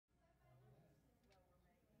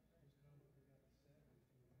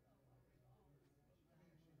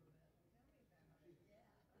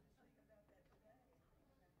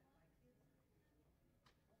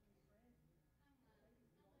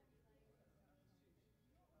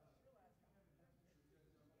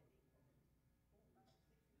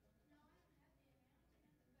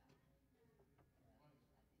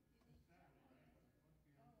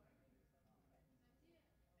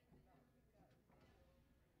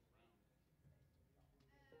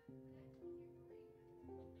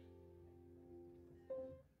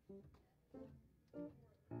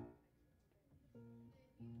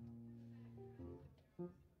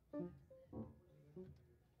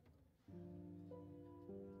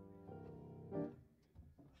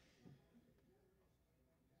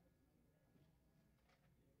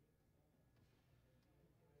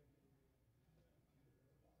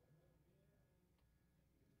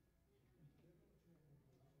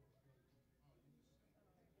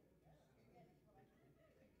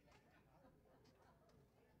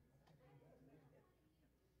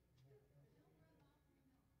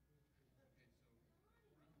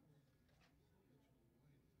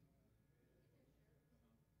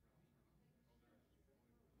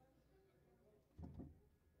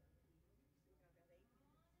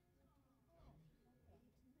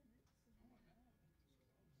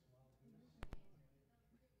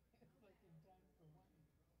It's like in time for one on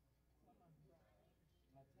Friday.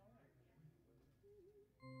 That's all right.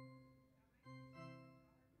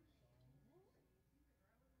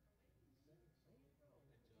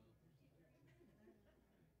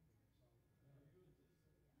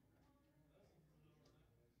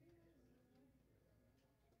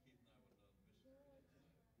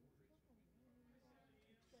 Keith and I went down to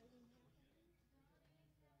Michigan tonight. Exciting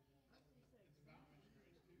happening. It's about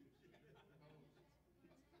missionaries too.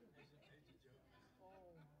 It's a major joke.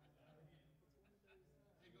 Oh. It's one of those.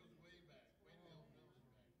 It goes way back, way to the old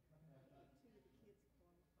military back. Two of the kids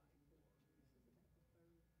qualified for.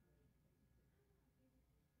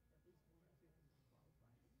 This is about the third time at least one or two of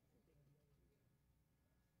them qualified. It's a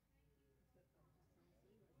big deal. So I was just telling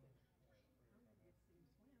Sue, I said, I'm gonna get to see him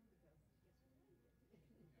swim because guess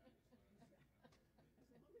what I get to do? As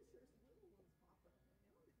long as there's little ones popping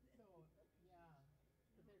around. So, yeah.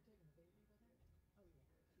 But they're taking the baby with them? Oh yeah,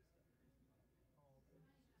 she's still nursing. Oh,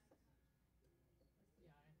 okay. Yeah, I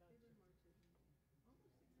thought. February, March, almost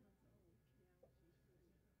 6 months old. Yeah, she's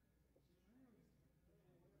really. She learns.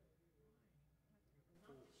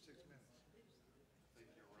 Cool, 6 minutes. I think you're right. She's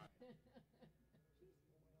spoiled.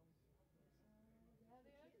 That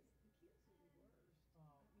is? The kids are the worst.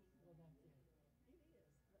 Oh, I mean, well, that's it. it is.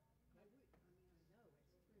 But I would. I mean, I know it's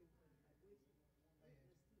true, but I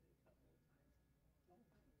witnessed it a couple of times. Oh.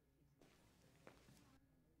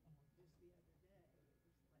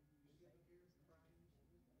 Just the other day, it was like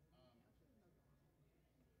Xavier's crying. She was Yes.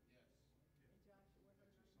 and Joshua,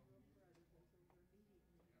 her 9-year-old brother, goes over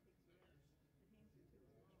immediately and takes her up and hands her to his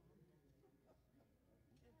mom.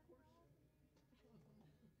 And of course, But that is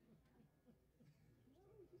true. I've got some.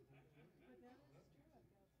 yeah, they did the same thing with the one or two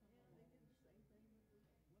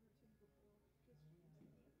before Christmas. The bigger ones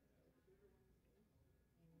did. Maybe they just can't stand the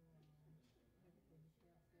crying. I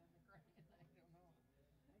don't know.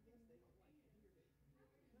 I guess they don't like to hear it.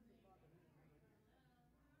 Doesn't bother me.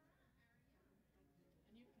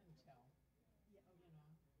 And you can tell. Yeah, oh, You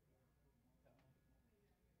know. So.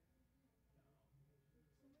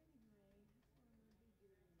 So anyway, that's what I'm gonna be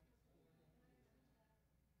doing the next 4 days.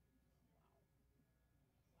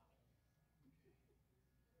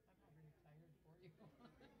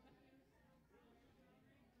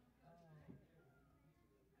 Wow. Wow.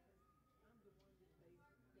 I'm already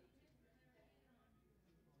tired for you. I'm the one that they go to.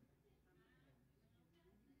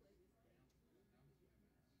 When you play this dance,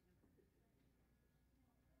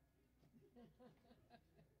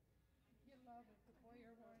 You love it, the boy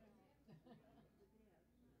you're born out. the dad.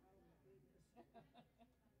 Oh my goodness.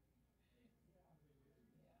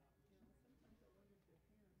 Yeah. You know, sometimes I wonder if their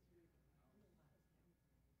parents realize how draining this is being.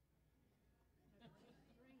 Yeah. As we age.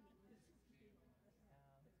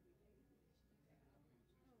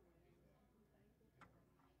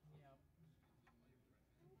 Oh well,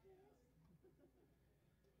 I'm thankful for it.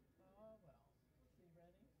 Yep. Oh well. So you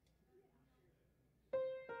ready?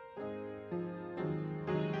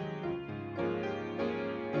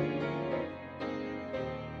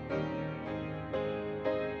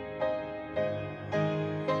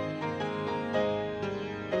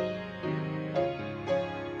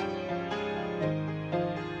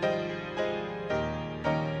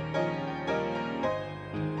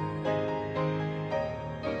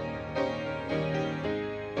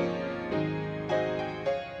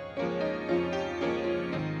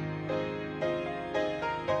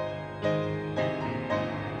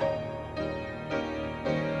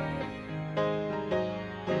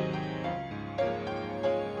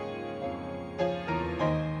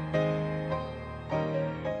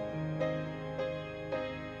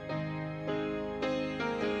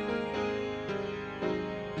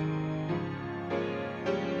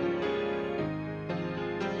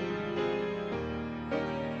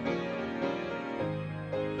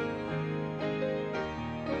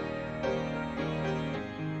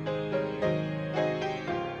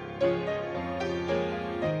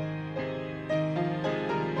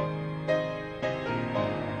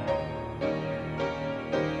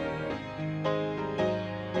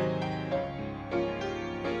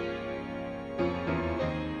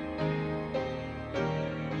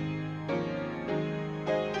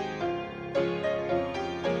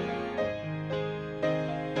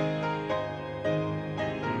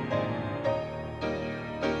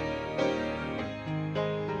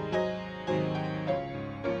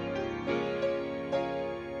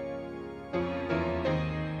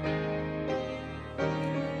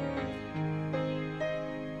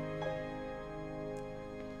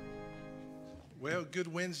 Well,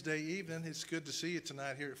 good Wednesday evening. It's good to see you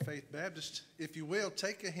tonight here at Faith Baptist. If you will,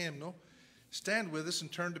 take a hymnal, stand with us,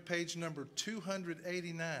 and turn to page number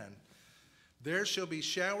 289. There shall be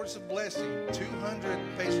showers of blessing.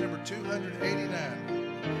 Page number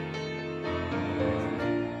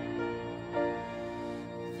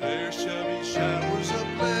 289. There shall be showers of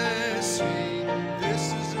blessing.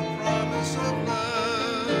 This is a promise of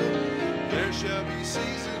love. There shall be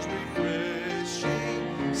seasons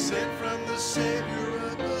refreshing, sent from the Savior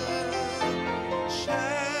above.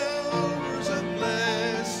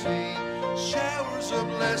 Showers of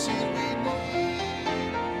blessing we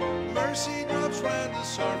need. Mercy drops round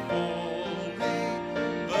us are falling,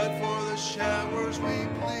 but for the showers we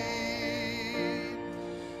plead.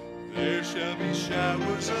 There shall be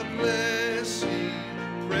showers of blessing,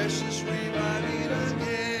 precious reviving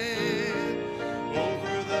again,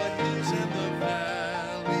 over the hills and the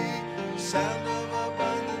valley, sound of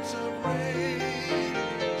abundance of rain.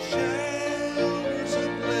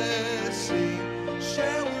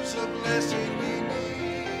 Showers of blessing we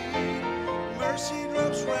need. Mercy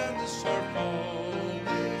drops round us are falling,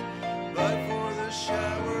 but for the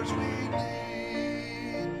showers we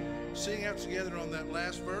need. Sing out together on that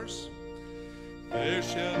last verse. There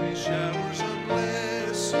shall be showers of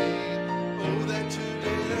blessing, oh, that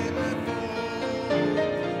today they might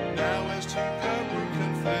fall. Now as to God we're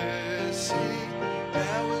confessing,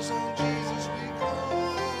 now as on Jesus we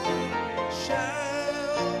call.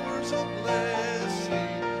 Showers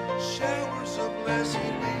of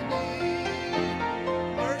blessing we need.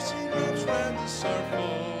 Mercy drops round us are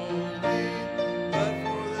falling, but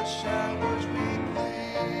for the showers we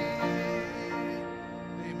plead.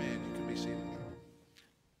 Amen. You can be seated.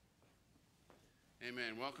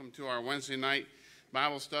 Amen. Welcome to our Wednesday night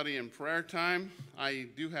Bible study and prayer time. I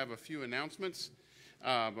do have a few announcements,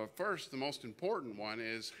 but first, the most important one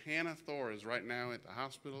is Hannah Thor is right now at the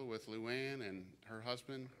hospital with Luann and her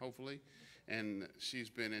husband, hopefully, and she's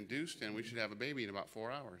been induced, and we should have a baby in about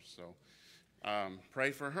 4 hours, so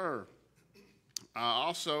pray for her.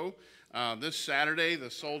 Also, this Saturday, the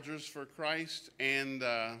Soldiers for Christ and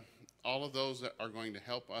all of those that are going to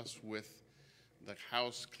help us with the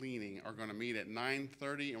house cleaning are going to meet at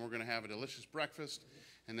 9:30, and we're going to have a delicious breakfast,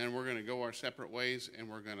 and then we're going to go our separate ways, and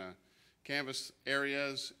we're going to canvass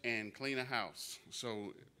areas and clean a house.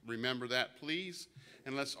 So remember that, please.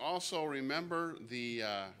 And let's also remember the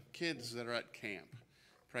kids that are at camp.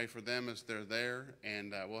 Pray for them as they're there,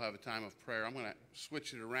 and we'll have a time of prayer. I'm going to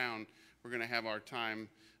switch it around. We're going to have our time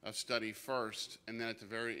of study first, and then at the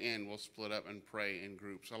very end, we'll split up and pray in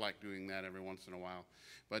groups. I like doing that every once in a while.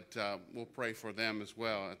 But we'll pray for them as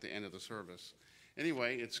well at the end of the service.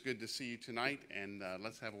 Anyway, it's good to see you tonight, and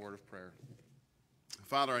let's have a word of prayer.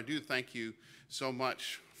 Father, I do thank you so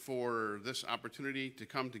much for this opportunity to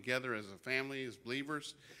come together as a family, as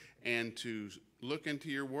believers, and to look into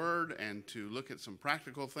your word and to look at some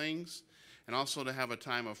practical things, and also to have a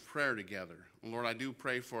time of prayer together. And Lord, I do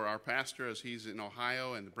pray for our pastor as he's in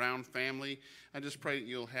Ohio and the Brown family. I just pray that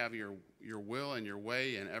you'll have your will and your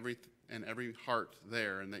way in every heart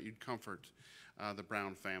there, and that you'd comfort the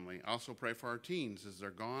Brown family. I also pray for our teens as they're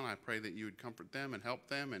gone. I pray that you would comfort them and help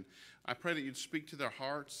them, and I pray that you'd speak to their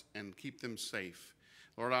hearts and keep them safe.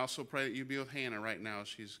 Lord, I also pray that you be with Hannah right now as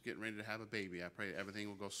she's getting ready to have a baby. I pray that everything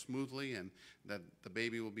will go smoothly and that the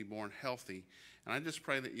baby will be born healthy. And I just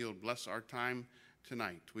pray that you'll bless our time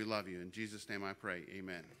tonight. We love you. In Jesus' name I pray.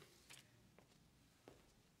 Amen.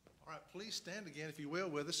 All right, please stand again, if you will,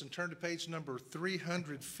 with us and turn to page number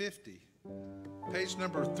 350. Page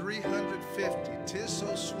number 350. 'Tis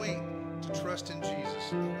so sweet to trust in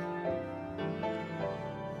Jesus.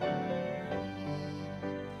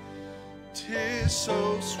 'Tis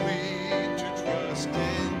so sweet to trust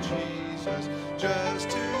in Jesus, just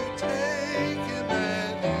to take him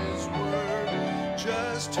at his word,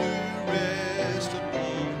 just to rest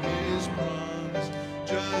upon his promise,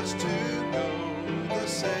 just to know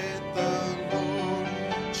thus saith the Lord.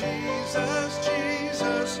 Jesus,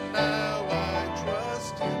 Jesus, how I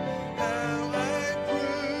trust him, how I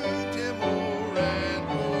proved him more and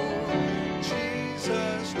more.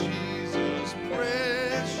 Jesus, Jesus,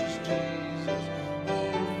 precious Jesus,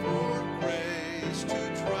 oh, for grace to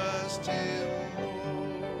trust him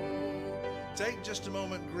more. Take just a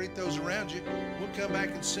moment and greet those around you. We'll come back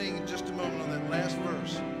and sing in just a moment on that last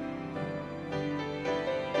verse.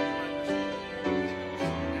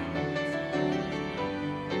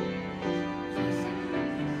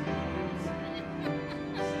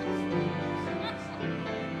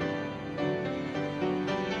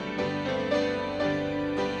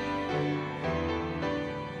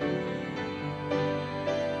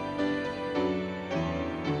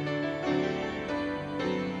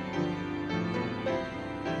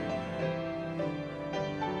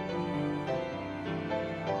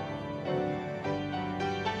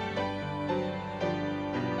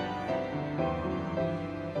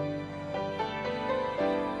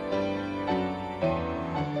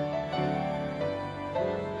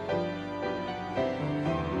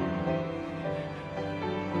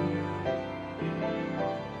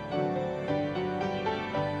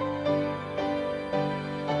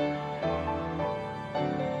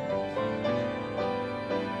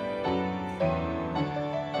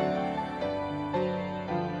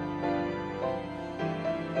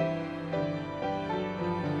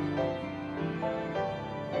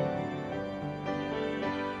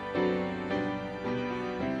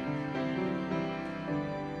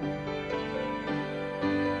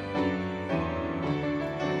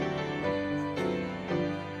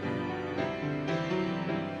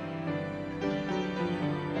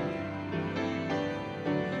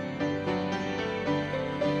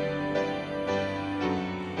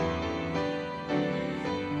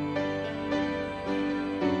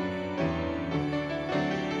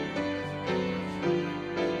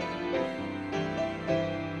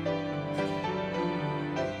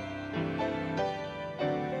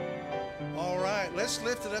 Let's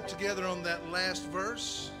lift it up together on that last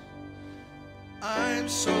verse. I'm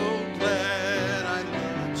so glad I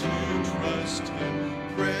learned to trust him,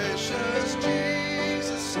 precious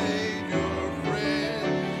Jesus, Savior,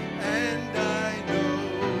 friend, and I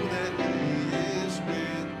know that he is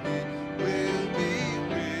with me, will be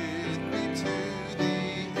with me to the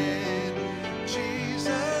end.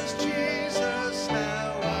 Jesus, Jesus,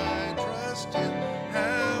 how I trust him,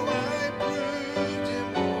 how I proved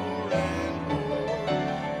him more and more.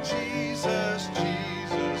 Jesus,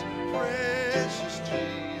 Jesus, precious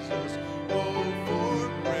Jesus, oh, for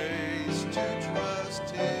grace to trust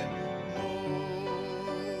him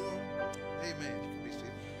more. Amen. You can be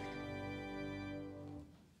seated.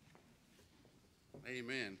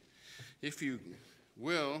 Amen. If you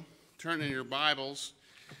will, turn in your Bibles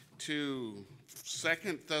to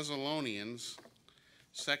 2 Thessalonians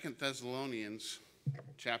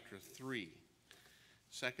chapter 3.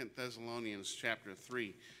 2 Thessalonians chapter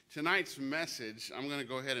 3. Tonight's message, I'm going to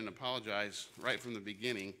go ahead and apologize right from the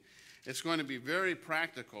beginning. It's going to be very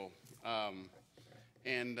practical.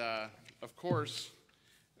 And of course,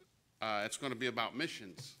 it's going to be about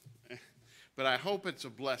missions. But I hope it's a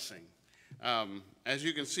blessing. As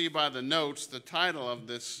you can see by the notes, the title of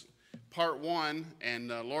this part 1, and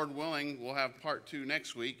Lord willing, we'll have part 2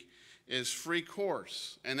 next week, is Free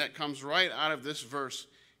Course. And that comes right out of this verse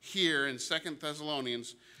here in 2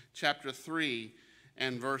 Thessalonians chapter 3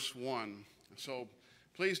 and verse 1. So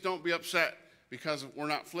please don't be upset because we're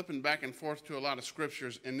not flipping back and forth to a lot of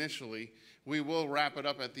scriptures initially. We will wrap it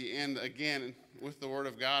up at the end again with the Word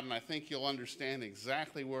of God, and I think you'll understand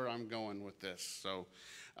exactly where I'm going with this. So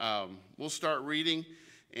we'll start reading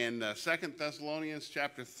in 2 Thessalonians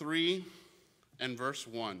chapter 3 and verse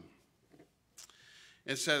 1.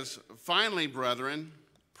 It says, "Finally, brethren,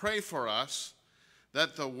 pray for us,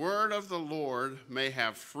 that the word of the Lord may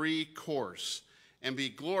have free course and be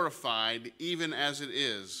glorified even as it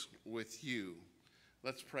is with you."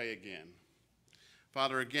 Let's pray again.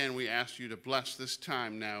 Father, again, we ask you to bless this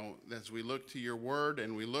time now as we look to your word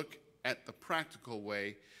and we look at the practical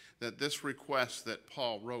way that this request that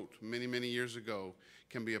Paul wrote many, many years ago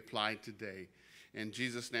can be applied today. In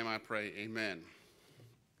Jesus' name I pray, amen.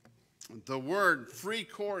 The word free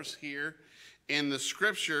course here in the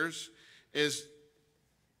scriptures is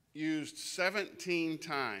used 17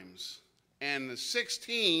 times. And the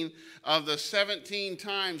 16 of the 17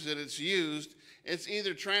 times that it's used, it's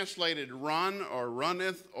either translated run or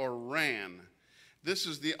runneth or ran. This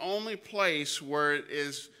is the only place where it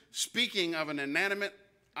is speaking of an inanimate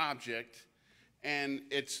object, and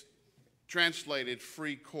it's translated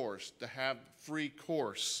free course, to have free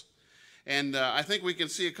course. And I think we can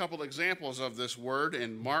see a couple examples of this word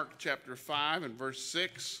in Mark chapter 5 and verse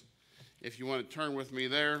 6. If you want to turn with me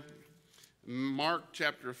there. Mark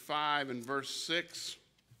chapter 5 and verse 6.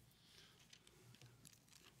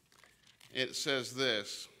 It says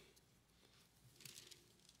this: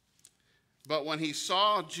 "But when he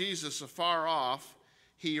saw Jesus afar off,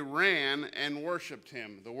 he ran and worshiped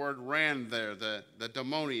him." The word ran there, the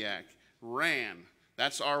demoniac, ran.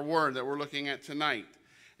 That's our word that we're looking at tonight.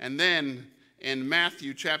 And then in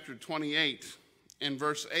Matthew chapter 28 and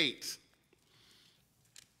verse 8.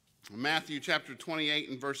 Matthew chapter 28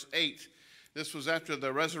 and verse 8. This was after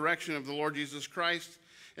the resurrection of the Lord Jesus Christ.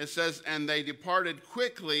 It says, "And they departed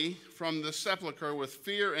quickly from the sepulchre with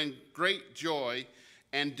fear and great joy,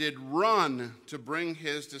 and did run to bring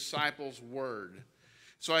his disciples word."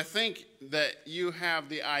 So I think that you have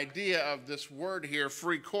the idea of this word here,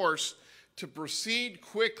 free course, to proceed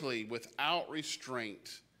quickly without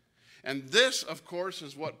restraint. And this, of course,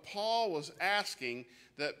 is what Paul was asking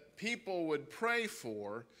that people would pray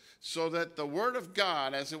for, so that the word of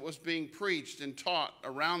God, as it was being preached and taught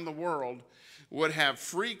around the world, would have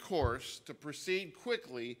free course to proceed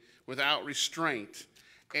quickly without restraint.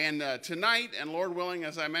 And tonight, and Lord willing,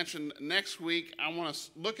 as I mentioned, next week, I want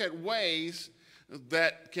to look at ways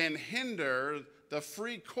that can hinder the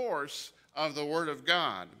free course of the Word of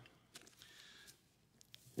God.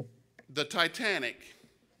 The Titanic,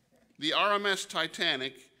 the RMS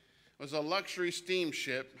Titanic, was a luxury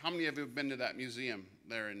steamship. How many of you have been to that museum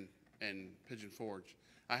there in Pigeon Forge?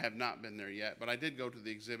 I have not been there yet, but I did go to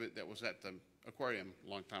the exhibit that was at the aquarium a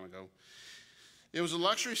long time ago. It was a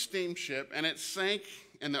luxury steamship, and it sank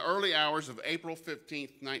in the early hours of April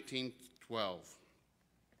 15th, 1912,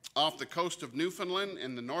 off the coast of Newfoundland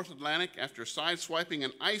in the North Atlantic after sideswiping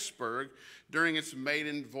an iceberg during its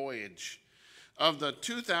maiden voyage. Of the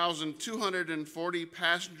 2,240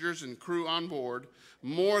 passengers and crew on board,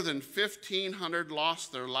 more than 1,500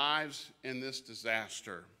 lost their lives in this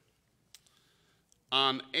disaster.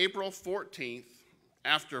 On April 14th,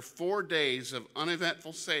 after 4 days of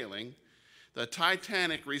uneventful sailing, the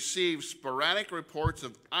Titanic received sporadic reports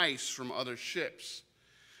of ice from other ships.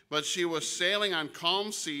 But she was sailing on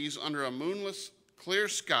calm seas under a moonless, clear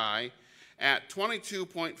sky at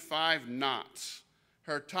 22.5 knots.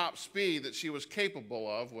 Her top speed that she was capable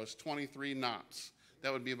of was 23 knots.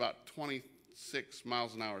 That would be about 26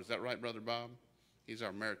 miles an hour. Is that right, Brother Bob? He's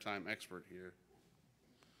our maritime expert here.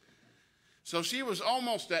 So she was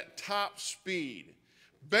almost at top speed,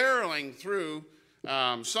 barreling through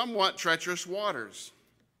somewhat treacherous waters.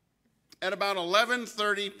 At about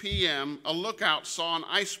 11:30 p.m., a lookout saw an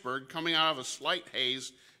iceberg coming out of a slight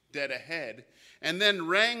haze dead ahead, and then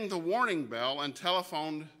rang the warning bell and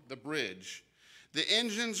telephoned the bridge. The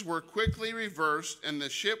engines were quickly reversed, and the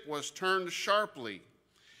ship was turned sharply.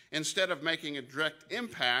 Instead of making a direct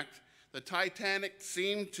impact, the Titanic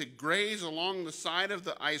seemed to graze along the side of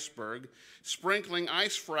the iceberg, sprinkling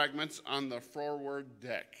ice fragments on the forward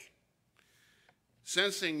deck.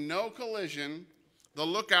 Sensing no collision, the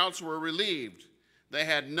lookouts were relieved. They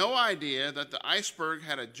had no idea that the iceberg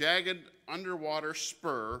had a jagged underwater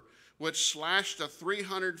spur which slashed a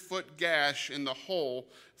 300-foot gash in the hull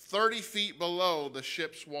 30 feet below the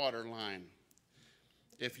ship's waterline.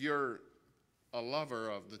 If you're a lover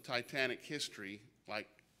of the Titanic history, like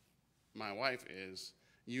my wife is,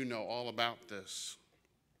 you know all about this.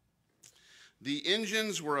 The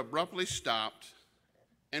engines were abruptly stopped,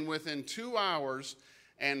 and within 2 hours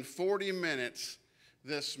and 40 minutes,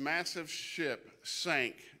 this massive ship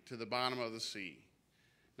sank to the bottom of the sea.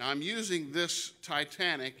 Now, I'm using this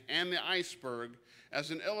Titanic and the iceberg as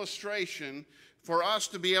an illustration for us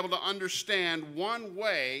to be able to understand one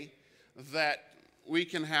way that we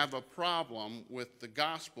can have a problem with the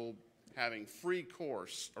gospel having free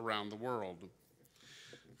course around the world.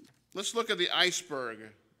 Let's look at the iceberg.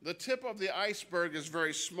 The tip of the iceberg is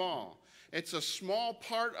very small. It's a small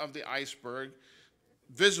part of the iceberg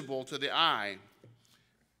visible to the eye.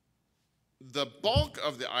 The bulk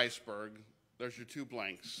of the iceberg, there's your 2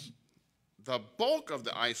 blanks. The bulk of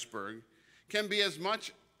the iceberg can be as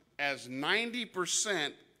much as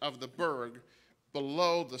 90% of the berg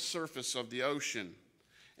below the surface of the ocean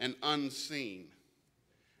and unseen.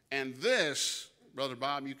 And this, Brother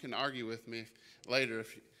Bob, you can argue with me later,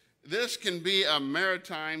 this can be a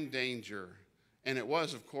maritime danger. And it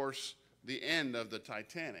was, of course, the end of the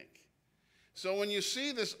Titanic. So when you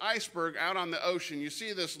see this iceberg out on the ocean, you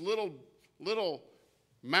see this little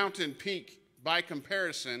mountain peak by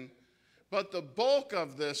comparison, but the bulk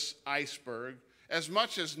of this iceberg, as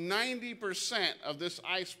much as 90% of this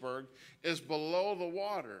iceberg, is below the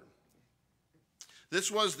water.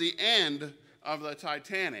 This was the end of the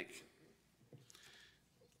Titanic.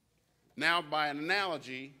 Now, by an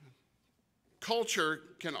analogy, culture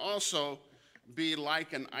can also be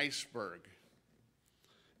like an iceberg.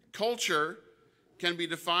 Culture can be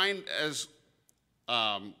defined as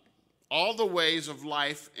all the ways of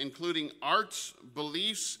life, including arts,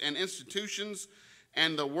 beliefs, and institutions,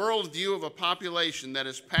 and the worldview of a population that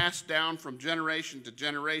is passed down from generation to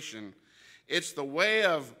generation. It's the way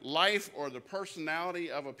of life or the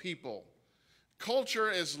personality of a people. Culture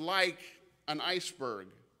is like an iceberg.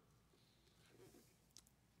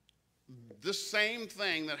 The same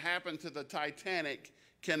thing that happened to the Titanic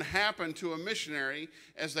can happen to a missionary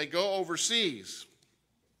as they go overseas.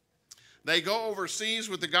 They go overseas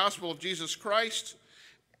with the gospel of Jesus Christ,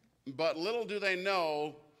 but little do they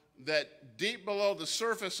know that deep below the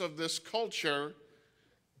surface of this culture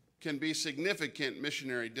can be significant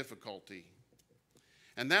missionary difficulty.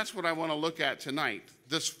 And that's what I want to look at tonight.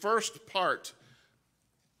 This first part,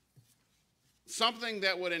 something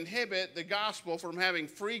that would inhibit the gospel from having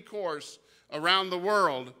free course around the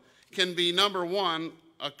world, can be, number one,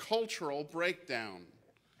 a cultural breakdown.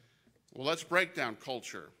 Well, let's break down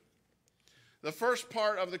culture. The first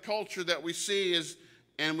part of the culture that we see is,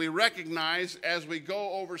 and we recognize as we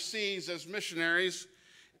go overseas as missionaries,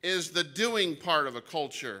 is the doing part of a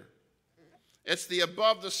culture. It's the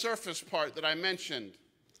above the surface part that I mentioned.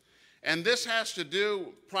 And this has to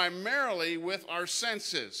do primarily with our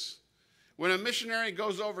senses. When a missionary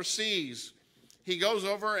goes overseas, he goes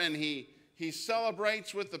over and he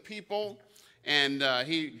celebrates with the people, and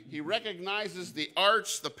he recognizes the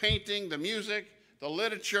arts, the painting, the music, the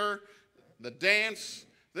literature, the dance.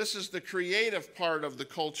 This is the creative part of the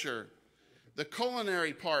culture. The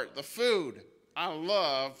culinary part, the food. I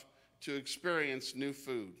love to experience new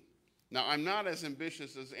food. Now, I'm not as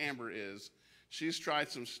ambitious as Amber is. She's tried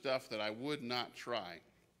some stuff that I would not try.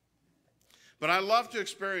 But I love to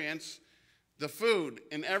experience the food.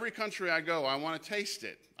 In every country I go, I want to taste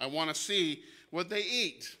it. I want to see what they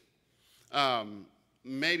eat.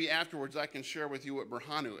 maybe afterwards I can share with you what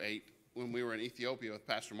Berhanu ate when we were in Ethiopia with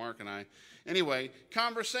Pastor Mark and I. Anyway,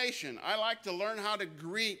 conversation. I like to learn how to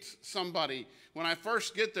greet somebody. When I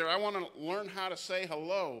first get there, I want to learn how to say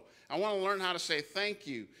hello. I want to learn how to say thank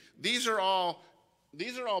you. These are all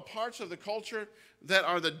parts of the culture that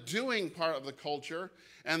are the doing part of the culture.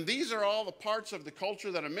 And these are all the parts of the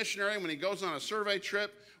culture that a missionary, when he goes on a survey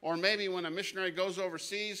trip, or maybe when a missionary goes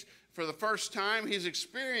overseas for the first time, he's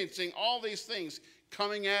experiencing all these things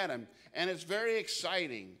coming at him. And it's very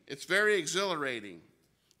exciting. It's very exhilarating.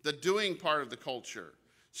 The doing part of the culture.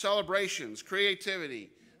 Celebrations, creativity,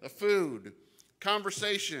 the food,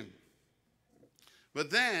 conversation.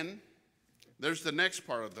 But then there's the next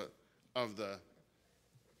part of the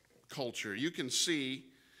culture. You can see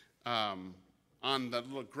on the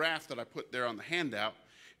little graph that I put there on the handout,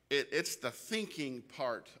 it's the thinking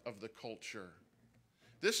part of the culture.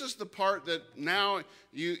 This is the part that now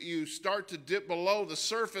you start to dip below the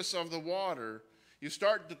surface of the water. You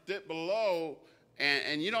start to dip below,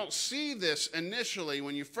 and you don't see this initially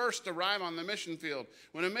when you first arrive on the mission field.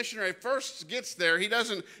 When a missionary first gets there, he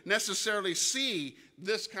doesn't necessarily see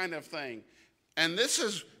this kind of thing. And this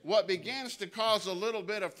is what begins to cause a little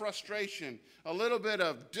bit of frustration, a little bit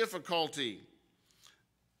of difficulty.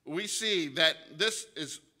 We see that this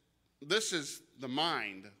is the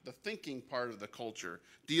mind, the thinking part of the culture,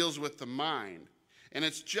 deals with the mind. And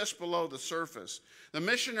it's just below the surface. The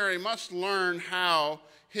missionary must learn how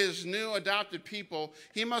his new adopted people,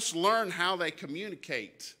 he must learn how they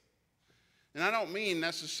communicate. And I don't mean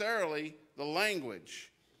necessarily the language.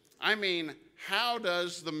 I mean, how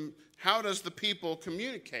does the people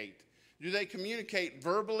communicate? Do they communicate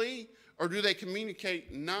verbally or do they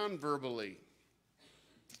communicate non-verbally?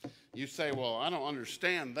 You say, well, I don't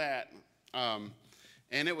understand that.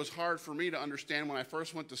 And it was hard for me to understand when I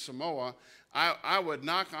first went to Samoa. I would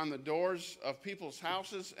knock on the doors of people's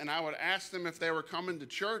houses and I would ask them if they were coming to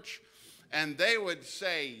church. And they would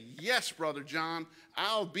say, yes, Brother John,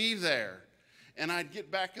 I'll be there. And I'd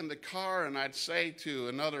get back in the car and I'd say to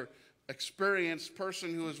another experienced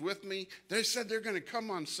person who was with me, they said they're going to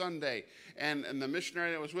come on Sunday. And the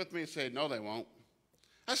missionary that was with me said, no, they won't.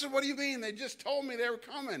 I said, what do you mean? They just told me they were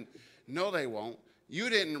coming. No, they won't. You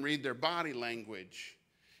didn't read their body language.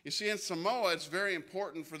 You see, in Samoa, it's very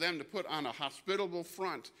important for them to put on a hospitable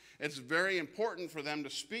front. It's very important for them to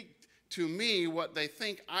speak to me what they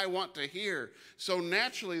think I want to hear. So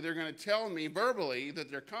naturally, they're going to tell me verbally that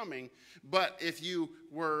they're coming. But if you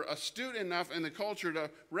were astute enough in the culture to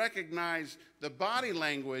recognize the body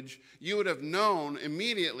language, you would have known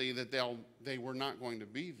immediately that they were not going to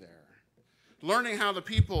be there. Learning how the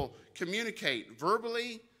people communicate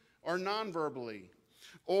verbally or non-verbally,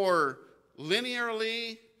 or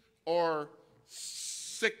linearly or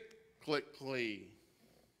cyclically.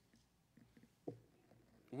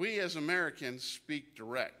 We as Americans speak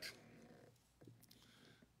direct.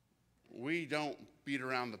 We don't beat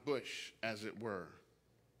around the bush, as it were.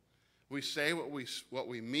 We say what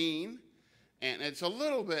we mean, and it's a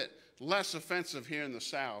little bit less offensive here in the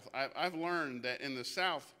South. I've learned that in the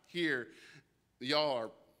South here,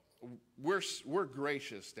 we're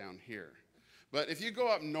gracious down here. But if you go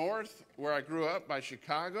up north, where I grew up by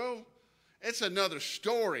Chicago, it's another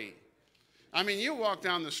story. I mean, you walk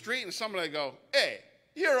down the street and somebody go, hey,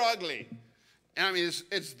 you're ugly. And I mean,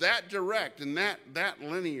 it's that direct and that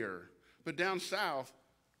linear. But down south,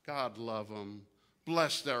 God love them.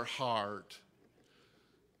 Bless their heart.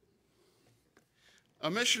 A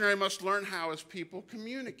missionary must learn how his people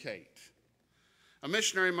communicate. A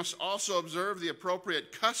missionary must also observe the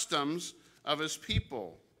appropriate customs of his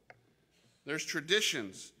people. There's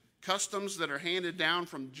traditions, customs that are handed down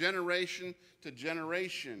from generation to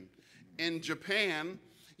generation. In Japan,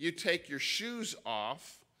 you take your shoes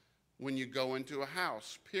off when you go into a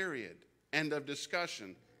house, period. End of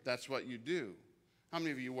discussion. That's what you do. How many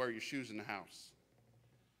of you wear your shoes in the house?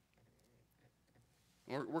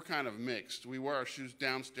 We're kind of mixed. We wear our shoes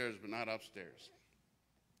downstairs, but not upstairs.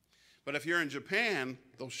 But if you're in Japan,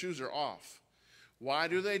 those shoes are off. Why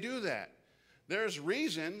do they do that? There's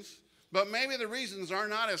reasons, but maybe the reasons are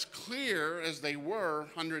not as clear as they were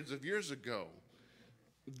hundreds of years ago.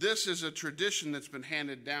 This is a tradition that's been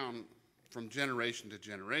handed down from generation to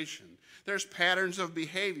generation. There's patterns of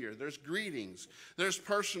behavior. There's greetings. There's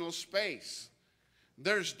personal space.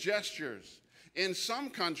 There's gestures. In some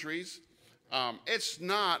countries, it's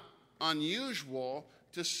not unusual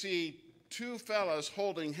to see two fellas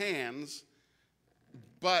holding hands,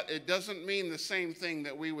 but it doesn't mean the same thing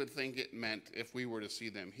that we would think it meant if we were to see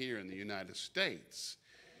them here in the United States.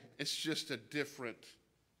 It's just a different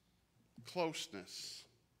closeness.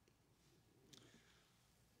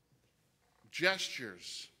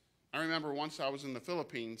 gestures. I remember once I was in the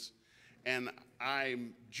Philippines, and I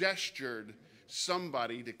gestured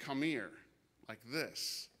somebody to come here, like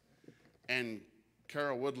this. And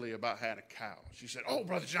Carol Woodley about had a cow. She said, "Oh,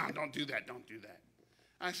 Brother John, don't do that, don't do that."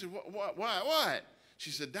 I said, what?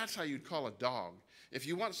 She said, "That's how you'd call a dog. If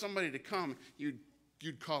you want somebody to come, you'd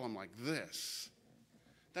call them like this."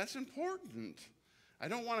 That's important. I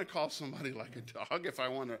don't want to call somebody like a dog if I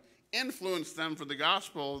want to influence them for the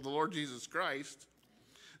gospel of the Lord Jesus Christ.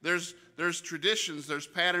 There's traditions, there's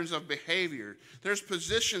patterns of behavior, there's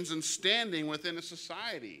positions and standing within a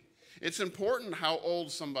society. It's important how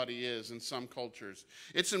old somebody is in some cultures.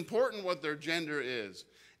 It's important what their gender is.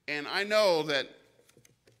 And I know that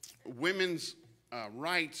women's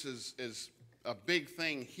rights is a big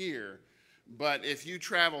thing here, but if you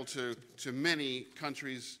travel to many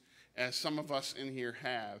countries, as some of us in here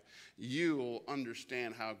have, you'll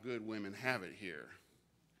understand how good women have it here.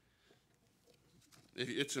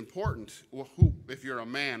 It's important if you're a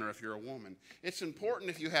man or if you're a woman. It's important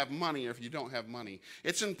if you have money or if you don't have money.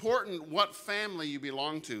 It's important what family you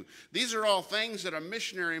belong to. These are all things that a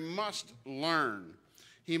missionary must learn.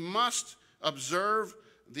 He must observe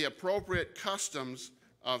the appropriate customs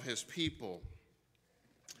of his people.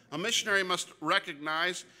 A missionary must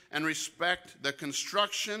recognize and respect the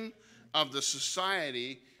construction of the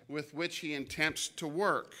society with which he attempts to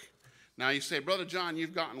work. Now you say, "Brother John,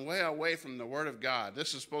 you've gotten way away from the Word of God.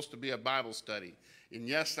 This is supposed to be a Bible study." And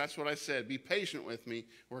yes, that's what I said. Be patient with me.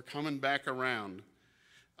 We're coming back around.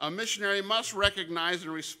 A missionary must recognize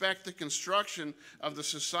and respect the construction of the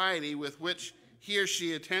society with which he or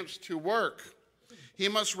she attempts to work. He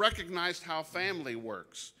must recognize how family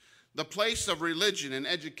works, the place of religion and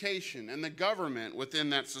education, and the government within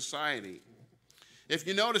that society. If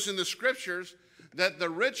you notice in the scriptures that the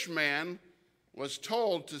rich man was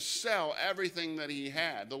told to sell everything that he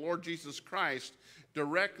had, the Lord Jesus Christ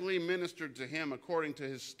directly ministered to him according to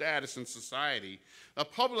his status in society. A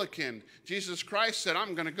publican, Jesus Christ said,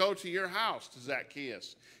 "I'm going to go to your house," to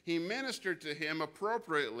Zacchaeus. He ministered to him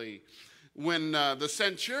appropriately. When the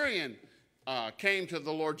centurion came to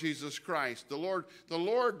the Lord Jesus Christ, the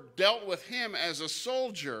Lord dealt with him as a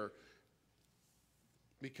soldier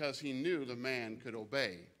because he knew the man could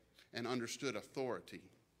obey and understood authority.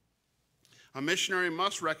 A missionary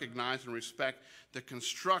must recognize and respect the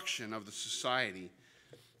construction of the society.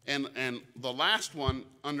 And the last one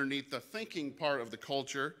underneath the thinking part of the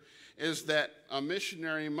culture is that a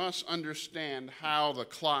missionary must understand how the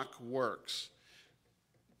clock works,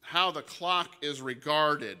 how the clock is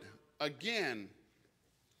regarded, again,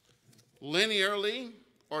 linearly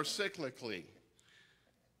or cyclically.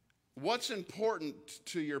 What's important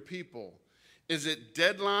to your people? Is it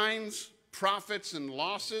deadlines, profits, and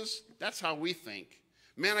losses? That's how we think.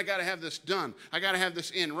 Man, I got to have this done. I got to have this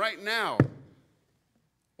in right now,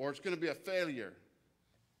 or it's going to be a failure.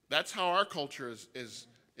 That's how our culture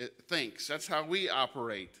thinks. That's how we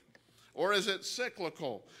operate. Or is it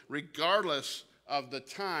cyclical? Regardless of the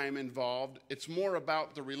time involved, it's more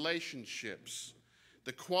about the relationships,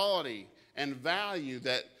 the quality and value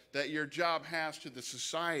that your job has to the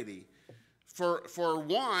society. For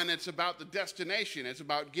one, it's about the destination. It's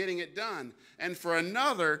about getting it done. And for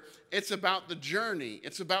another, it's about the journey.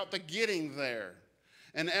 It's about the getting there.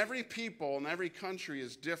 And every people and every country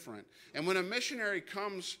is different. And when a missionary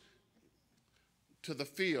comes to the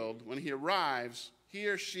field, when he arrives, he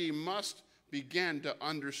or she must begin to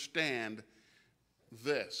understand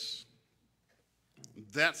this.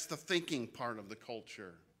 That's the thinking part of the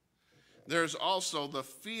culture. There's also the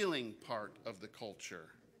feeling part of the culture.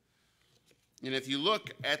 And if you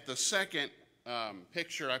look at the second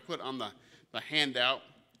picture I put on the handout,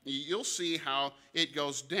 you'll see how it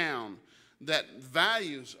goes down, that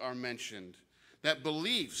values are mentioned, that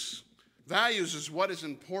beliefs, values is what is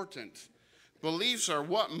important. Beliefs are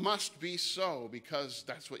what must be so because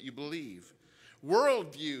that's what you believe.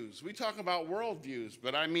 Worldviews, we talk about worldviews,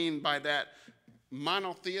 but I mean by that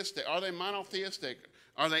monotheistic. Are they monotheistic?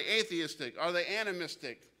 Are they atheistic? Are they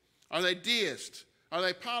animistic? Are they deist? Are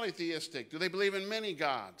they polytheistic? Do they believe in many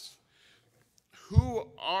gods? Who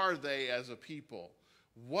are they as a people?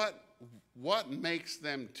 What makes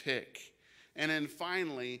them tick? And then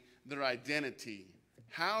finally, their identity.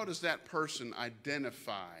 How does that person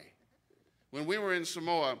identify? When we were in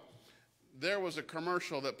Samoa, there was a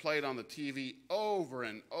commercial that played on the TV over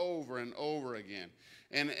and over and over again.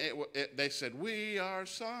 And they said, "We are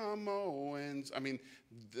Samoans." I mean,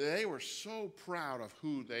 they were so proud of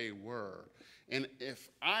who they were. And if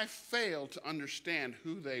I failed to understand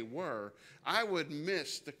who they were, I would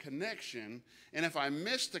miss the connection. And if I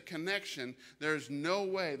missed the connection, there's no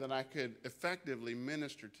way that I could effectively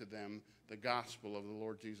minister to them the gospel of the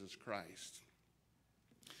Lord Jesus Christ.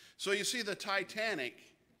 So you see, the Titanic,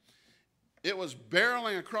 it was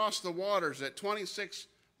barreling across the waters at 26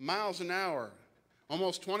 miles an hour,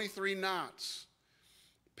 almost 23 knots,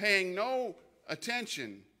 paying no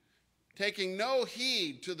attention, taking no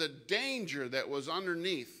heed to the danger that was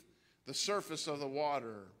underneath the surface of the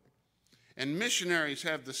water. And missionaries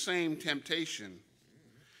have the same temptation.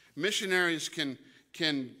 Missionaries can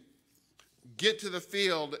get to the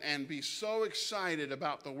field and be so excited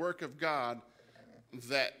about the work of God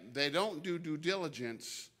that they don't do due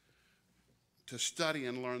diligence to study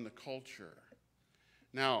and learn the culture.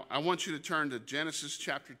 Now, I want you to turn to Genesis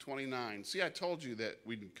chapter 29. See, I told you that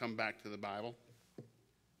we'd come back to the Bible.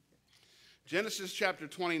 Genesis chapter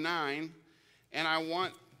 29, and I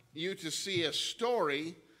want you to see a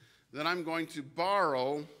story that I'm going to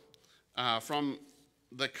borrow from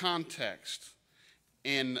the context.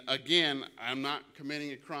 And again, I'm not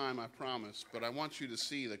committing a crime, I promise, but I want you to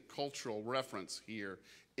see the cultural reference here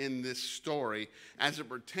in this story as it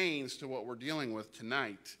pertains to what we're dealing with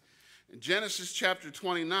tonight. Genesis chapter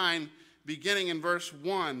 29, beginning in verse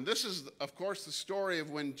 1. This is, of course, the story of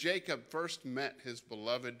when Jacob first met his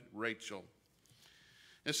beloved Rachel.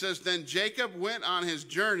 It says, "Then Jacob went on his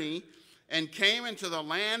journey and came into the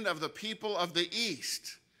land of the people of the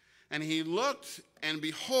east. And he looked, and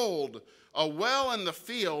behold, a well in the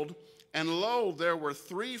field, and lo, there were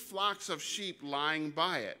 3 flocks of sheep lying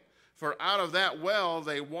by it. For out of that well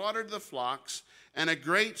they watered the flocks, and a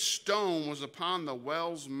great stone was upon the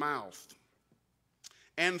well's mouth.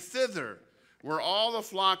 And thither were all the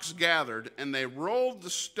flocks gathered, and they rolled the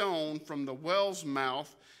stone from the well's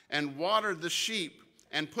mouth, and watered the sheep,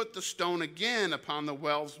 and put the stone again upon the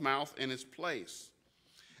well's mouth in its place.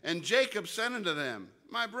 And Jacob said unto them,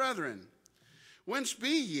 My brethren, whence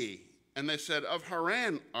be ye? And they said, Of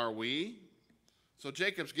Haran are we." So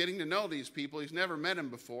Jacob's getting to know these people. He's never met them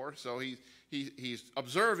before, so he's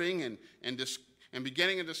observing and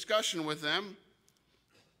beginning a discussion with them.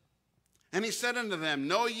 And he said unto them,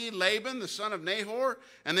 Know ye Laban, the son of Nahor?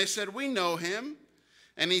 And they said, We know him.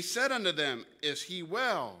 And he said unto them, Is he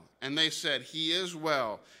well? And they said, He is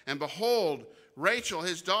well. And behold, Rachel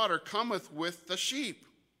his daughter cometh with the sheep.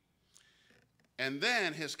 And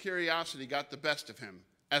then his curiosity got the best of him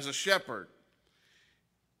as a shepherd.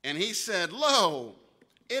 And he said, Lo,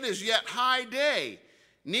 it is yet high day,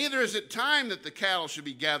 neither is it time that the cattle should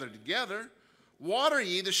be gathered together. Water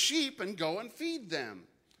ye the sheep and go and feed them.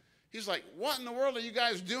 He's like, what in the world are you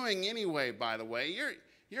guys doing anyway, by the way?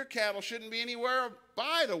 Your cattle shouldn't be anywhere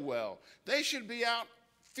by the well. They should be out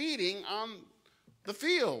feeding on the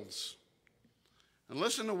fields. And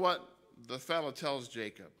listen to what the fellow tells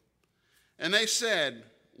Jacob. And they said,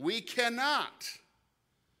 We cannot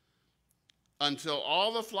until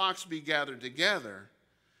all the flocks be gathered together,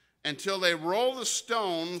 until they roll the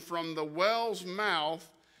stone from the well's mouth,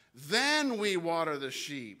 then we water the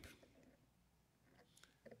sheep.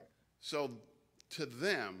 So to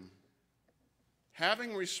them,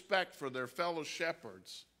 having respect for their fellow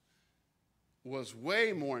shepherds was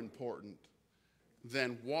way more important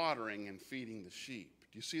than watering and feeding the sheep.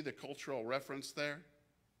 Do you see the cultural reference there?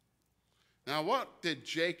 Now, what did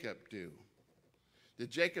Jacob do? Did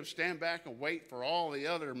Jacob stand back and wait for all the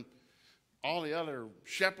other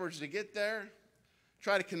shepherds to get there?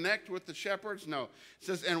 Try to connect with the shepherds? No. It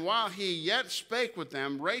says, And while he yet spake with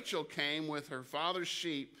them, Rachel came with her father's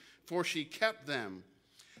sheep, for she kept them.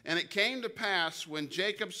 And it came to pass, when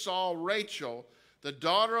Jacob saw Rachel, the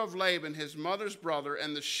daughter of Laban, his mother's brother,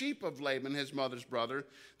 and the sheep of Laban, his mother's brother,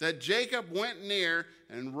 that Jacob went near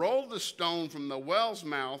and rolled the stone from the well's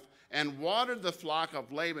mouth and watered the flock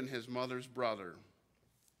of Laban, his mother's brother.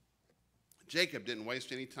 Jacob didn't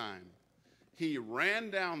waste any time. He ran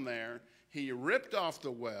down there, he ripped off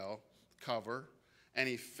the well cover, and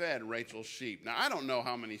he fed Rachel's sheep. Now, I don't know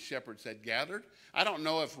how many shepherds had gathered. I don't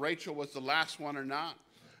know if Rachel was the last one or not.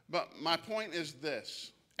 But my point is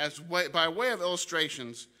this. By way of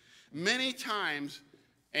illustrations, many times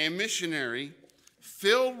a missionary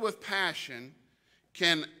filled with passion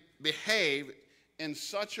can behave in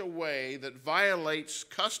such a way that violates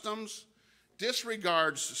customs,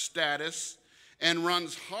 disregards status, and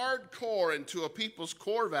runs hardcore into a people's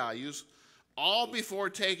core values, all before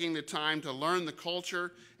taking the time to learn the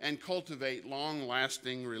culture and cultivate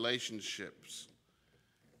long-lasting relationships.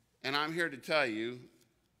 And I'm here to tell you,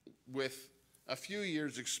 with a few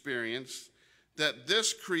years' experience, that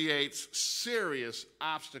this creates serious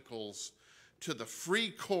obstacles to the free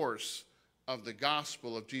course of the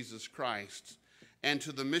gospel of Jesus Christ and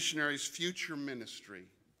to the missionaries' future ministry.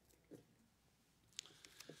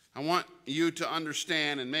 I want you to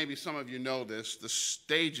understand, and maybe some of you know this, the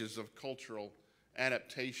stages of cultural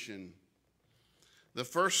adaptation. The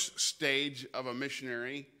first stage of a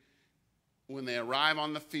missionary when they arrive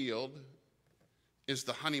on the field is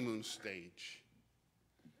the honeymoon stage.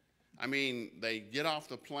 I mean, they get off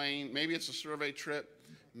the plane. Maybe it's a survey trip.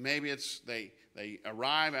 Maybe it's they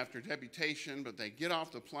arrive after deputation, but they get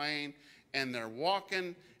off the plane and they're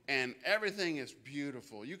walking and everything is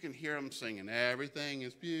beautiful. You can hear them singing, "Everything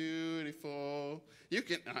is beautiful." You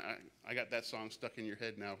can, I got that song stuck in your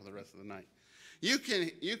head now for the rest of the night. You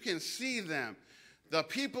can see them. The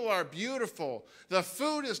people are beautiful. The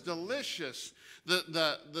food is delicious.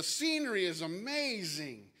 The scenery is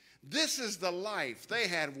amazing. This is the life. They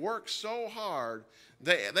had worked so hard.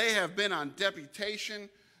 They have been on deputation.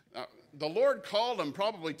 The Lord called them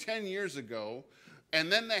probably 10 years ago,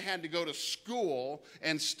 and then they had to go to school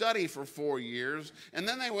and study for 4 years, and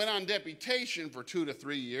then they went on deputation for 2 to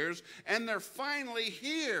 3 years, and they're finally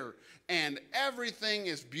here, and everything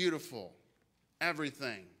is beautiful.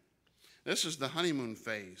 Everything. This is the honeymoon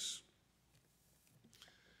phase.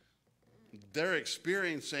 They're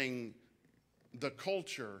experiencing the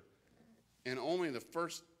culture in only the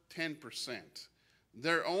first 10%.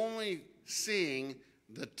 They're only seeing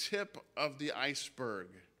the tip of the iceberg.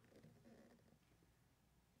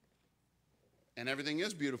 And everything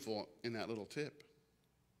is beautiful in that little tip.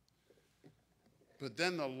 But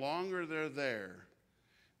then the longer they're there,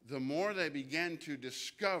 the more they begin to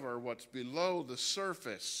discover what's below the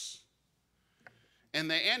surface.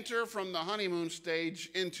 And they enter from the honeymoon stage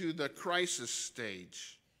into the crisis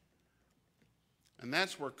stage. And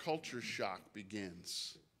that's where culture shock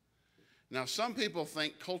begins. Now, some people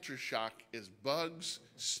think culture shock is bugs,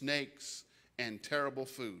 snakes, and terrible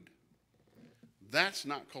food. That's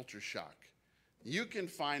not culture shock. You can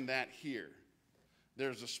find that here.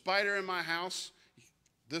 There's a spider in my house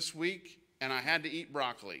this week, and I had to eat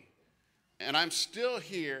broccoli. And I'm still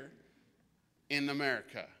here in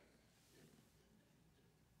America.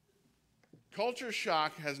 Culture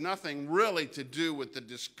shock has nothing really to do with the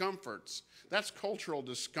discomforts. That's cultural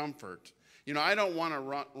discomfort. You know, I don't want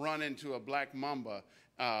to run into a black mamba,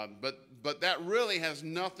 but that really has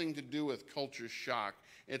nothing to do with culture shock.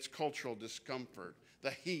 It's cultural discomfort. The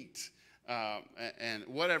heat and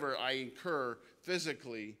whatever I incur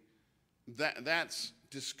physically, that's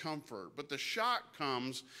discomfort. But the shock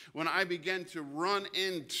comes when I begin to run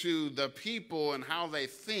into the people and how they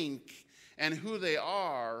think and who they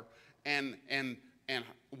are and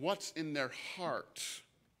what's in their heart.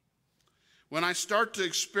 When I start to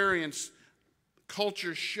experience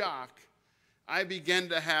culture shock, I begin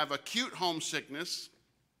to have acute homesickness,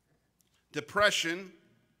 depression,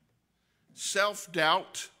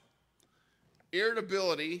 self-doubt,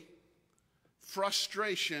 irritability,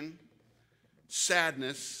 frustration,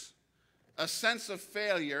 sadness, a sense of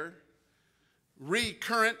failure,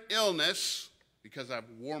 recurrent illness, because I've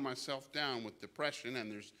worn myself down with depression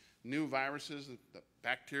and there's new viruses, the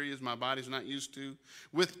bacteria my body's not used to,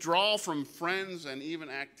 withdrawal from friends and even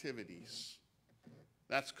activities.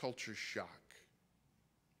 That's culture shock.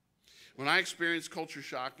 When I experienced culture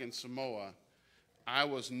shock in Samoa, I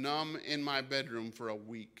was numb in my bedroom for a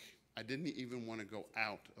week. I didn't even want to go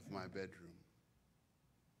out of my bedroom.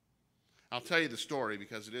 I'll tell you the story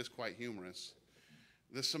because it is quite humorous.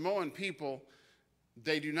 The Samoan people,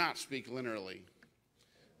 they do not speak linearly.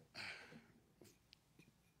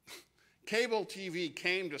 Cable TV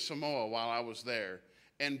came to Samoa while I was there,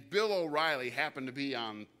 and Bill O'Reilly happened to be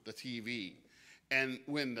on the TV. And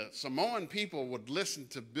when the Samoan people would listen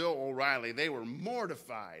to Bill O'Reilly, they were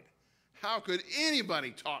mortified. How could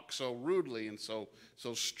anybody talk so rudely and so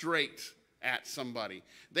straight at somebody?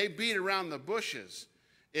 They beat around the bushes.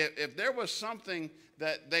 If there was something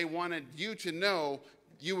that they wanted you to know,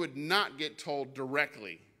 you would not get told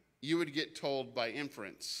directly. You would get told by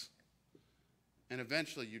inference. And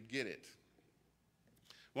eventually you'd get it.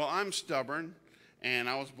 Well, I'm stubborn, and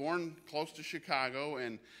I was born close to Chicago,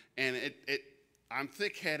 and I'm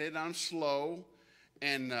thick-headed, I'm slow,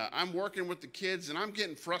 and I'm working with the kids, and I'm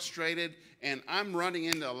getting frustrated, and I'm running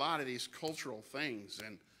into a lot of these cultural things.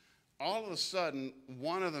 And all of a sudden,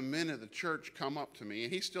 one of the men of the church come up to me,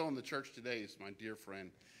 and he's still in the church today, he's my dear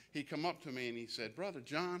friend. He come up to me, and he said, "Brother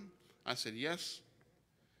John," I said, "Yes."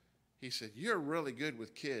 He said, "You're really good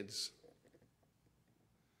with kids."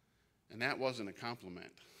 And that wasn't a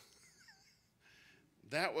compliment.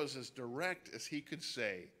 That was as direct as he could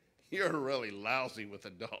say, "You're really lousy with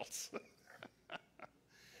adults."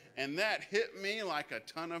 And that hit me like a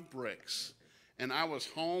ton of bricks. And I was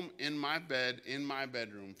home in my bed, in my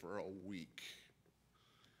bedroom for a week.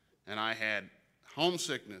 And I had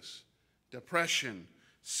homesickness, depression,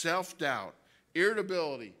 self-doubt,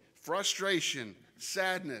 irritability, frustration,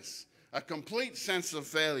 sadness, a complete sense of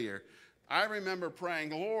failure. I remember praying,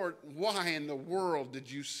 Lord, why in the world did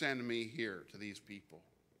you send me here to these people?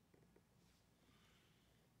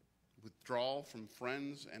 Withdrawal from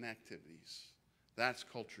friends and activities. That's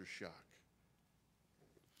culture shock.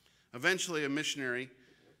 Eventually, a missionary,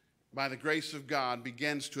 by the grace of God,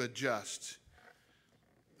 begins to adjust.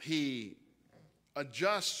 He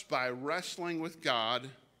adjusts by wrestling with God,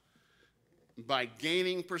 by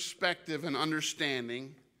gaining perspective and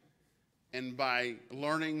understanding, and by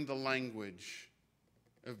learning the language.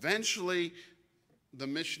 Eventually, the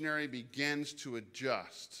missionary begins to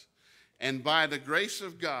adjust. And by the grace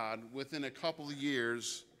of God, within a couple of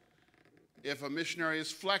years, if a missionary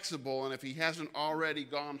is flexible and if he hasn't already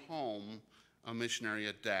gone home, a missionary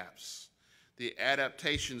adapts. The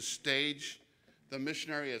adaptation stage, the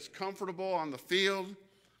missionary is comfortable on the field,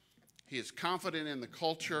 he is confident in the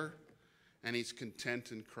culture, and he's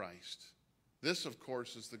content in Christ. This, of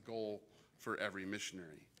course, is the goal for every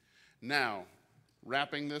missionary. Now,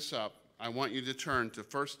 wrapping this up, I want you to turn to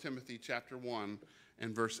 1 Timothy chapter 1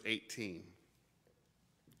 and verse 18.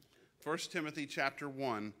 1 Timothy chapter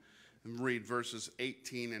 1, and read verses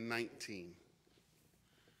 18 and 19.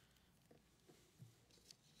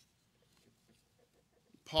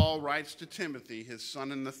 Paul writes to Timothy, his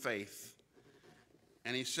son in the faith,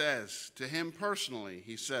 and he says to him personally,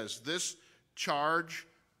 he says, "This charge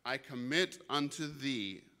I commit unto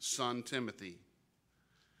thee, son Timothy,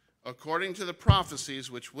 according to the prophecies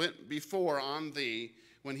which went before on thee.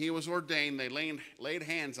 When he was ordained, they laid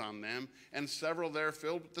hands on them, and several there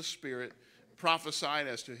filled with the Spirit prophesied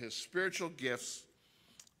as to his spiritual gifts.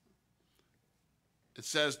 It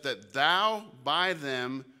says that thou by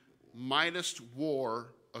them mightest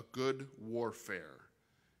war a good warfare."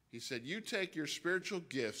 He said, you take your spiritual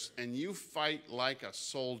gifts and you fight like a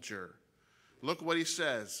soldier. Look what he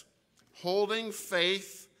says. "Holding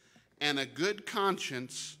faith and a good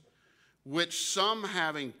conscience, which some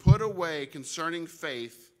having put away concerning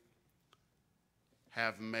faith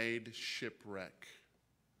have made shipwreck."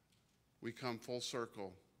 We come full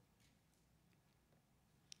circle.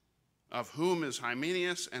 "Of whom is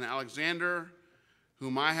Hymenaeus and Alexander,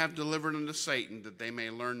 whom I have delivered unto Satan, that they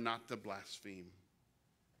may learn not to blaspheme."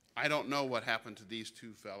 I don't know what happened to these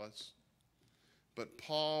two fellas, but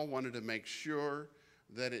Paul wanted to make sure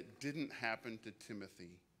that it didn't happen to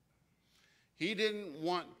Timothy. He didn't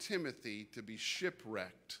want Timothy to be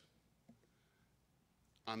shipwrecked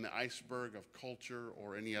on the iceberg of culture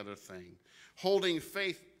or any other thing. Holding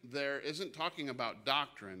faith there isn't talking about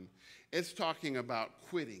doctrine. It's talking about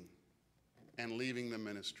quitting and leaving the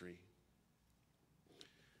ministry.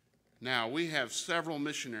 Now, we have several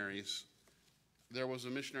missionaries. There was a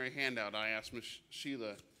missionary handout I asked Ms.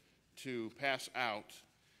 Sheila to pass out.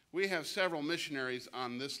 We have several missionaries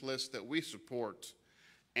on this list that we support,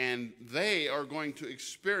 and they are going to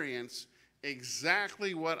experience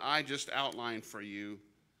exactly what I just outlined for you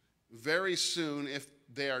very soon, if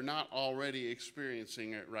they are not already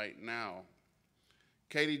experiencing it right now.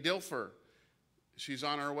 Katie Dilfer, she's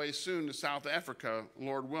on her way soon to South Africa,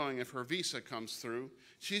 Lord willing, if her visa comes through.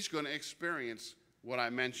 She's going to experience what I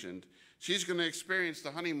mentioned. She's going to experience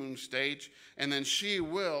the honeymoon stage, and then she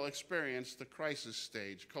will experience the crisis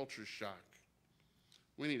stage, culture shock.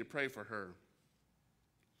 We need to pray for her.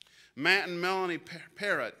 Matt and Melanie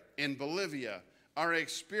Parrott in Bolivia are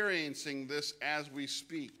experiencing this as we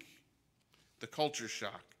speak. The culture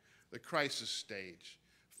shock, the crisis stage,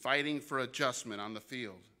 fighting for adjustment on the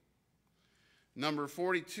field. Number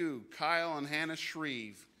 42, Kyle and Hannah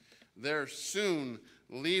Shreve. They're soon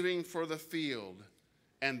leaving for the field,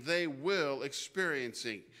 and they will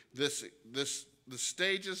experiencing the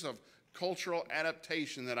stages of cultural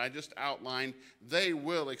adaptation that I just outlined. They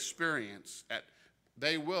will experience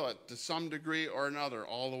to some degree or another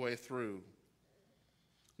all the way through.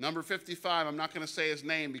 Number 55, I'm not going to say his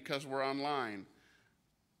name because we're online.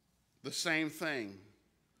 The same thing.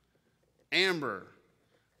 Amber,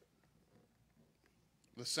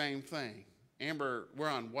 the same thing. Amber, we're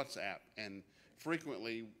on WhatsApp, and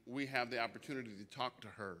frequently we have the opportunity to talk to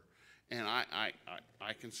her. And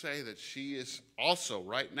I can say that she is also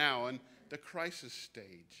right now in the crisis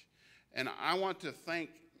stage. And I want to thank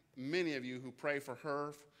many of you who pray for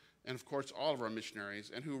her, and of course all of our missionaries,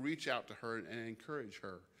 and who reach out to her and encourage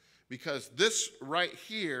her. Because this right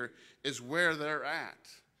here is where they're at.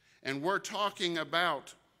 And we're talking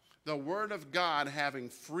about the Word of God having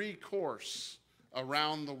free course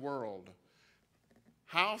around the world.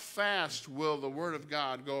 How fast will the word of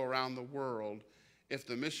God go around the world if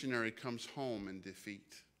the missionary comes home in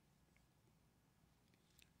defeat?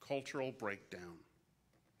 Cultural breakdown.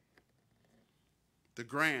 The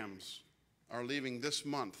Grahams are leaving this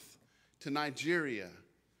month to Nigeria.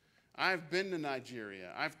 I've been to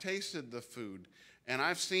Nigeria. I've tasted the food, and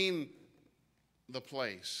I've seen the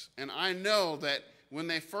place. And I know that when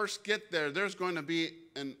they first get there, there's going to be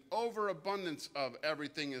an overabundance of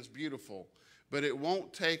everything is beautiful. But it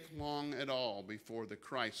won't take long at all before the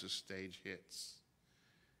crisis stage hits.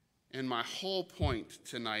 And my whole point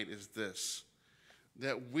tonight is this,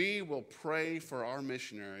 that we will pray for our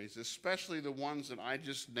missionaries, especially the ones that I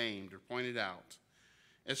just named or pointed out,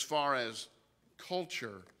 as far as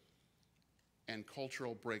culture and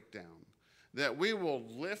cultural breakdown. That we will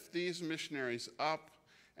lift these missionaries up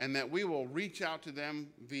and that we will reach out to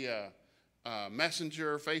them via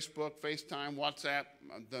Messenger, Facebook, FaceTime, WhatsApp,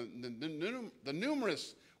 the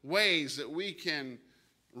numerous ways that we can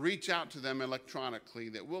reach out to them electronically,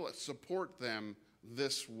 that will support them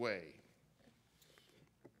this way.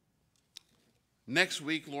 Next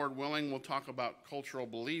week, Lord willing, we'll talk about cultural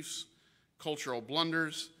beliefs, cultural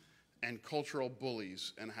blunders, and cultural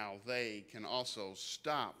bullies, and how they can also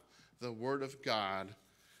stop the Word of God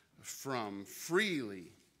from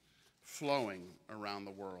freely flowing around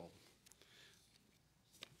the world.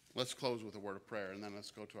 Let's close with a word of prayer, and then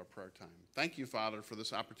let's go to our prayer time. Thank you, Father, for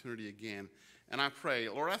this opportunity again. And I pray,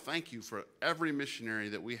 Lord, I thank you for every missionary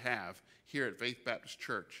that we have here at Faith Baptist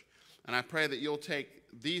Church. And I pray that you'll take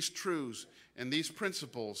these truths and these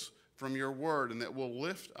principles from your word and that we'll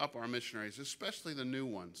lift up our missionaries, especially the new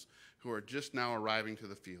ones who are just now arriving to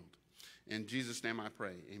the field. In Jesus' name I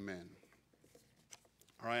pray, amen.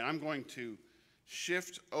 All right, I'm going to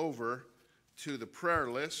shift over to the prayer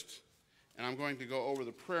list, and I'm going to go over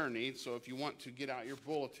the prayer needs. So if you want to get out your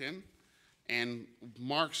bulletin and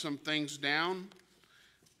mark some things down,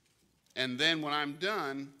 and then when I'm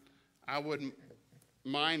done, I wouldn't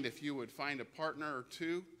mind if you would find a partner or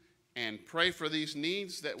two and pray for these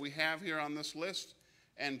needs that we have here on this list,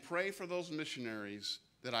 and pray for those missionaries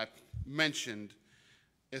that I mentioned,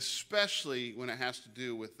 especially when it has to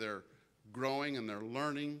do with their growing and their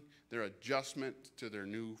learning, their adjustment to their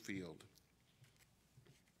new field.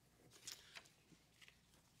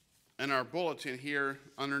 In our bulletin here,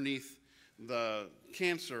 underneath the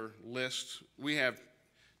cancer list, we have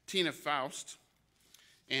Tina Faust,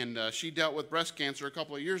 and she dealt with breast cancer a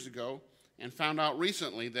couple of years ago and found out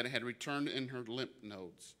recently that it had returned in her lymph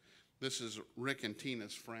nodes. This is Rick and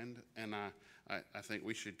Tina's friend, and I think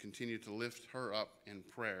we should continue to lift her up in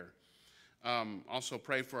prayer. Also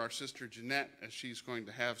pray for our sister Jeanette as she's going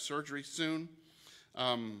to have surgery soon.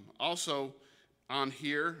 Also on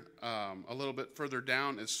here, a little bit further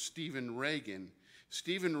down, is Stephen Reagan.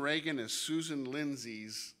 Stephen Reagan is Susan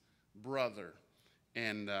Lindsay's brother,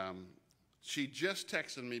 and she just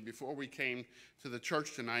texted me before we came to the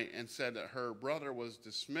church tonight and said that her brother was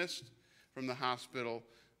dismissed from the hospital,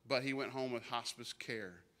 but he went home with hospice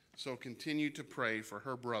care. So continue to pray for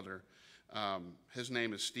her brother. His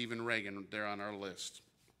name is Stephen Reagan, there on our list.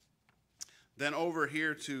 Then over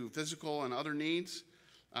here to physical and other needs,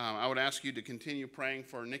 I would ask you to continue praying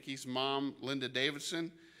for Nikki's mom, Linda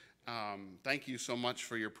Davidson. Thank you so much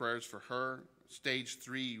for your prayers for her, stage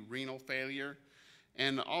 3 renal failure.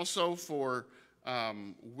 And also for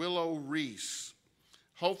Willow Reese.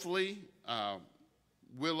 Hopefully,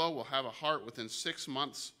 Willow will have a heart within 6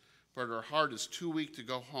 months, but her heart is too weak to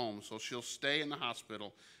go home, so she'll stay in the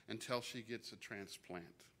hospital until she gets a transplant.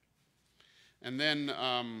 And then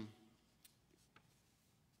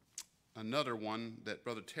another one that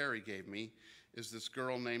Brother Terry gave me is this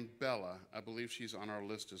girl named Bella. I believe she's on our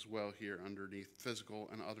list as well here underneath physical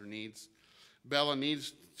and other needs. Bella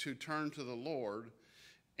needs to turn to the Lord,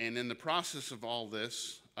 and in the process of all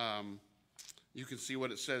this, you can see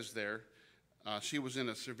what it says there. She was in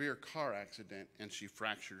a severe car accident, and she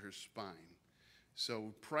fractured her spine.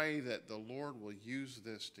 So pray that the Lord will use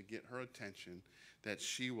this to get her attention, that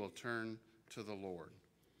she will turn to the Lord.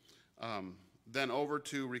 Then over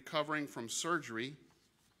to recovering from surgery,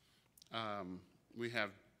 we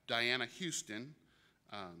have Diana Houston,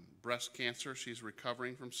 breast cancer. She's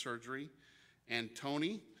recovering from surgery. And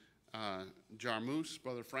Tony Jarmus,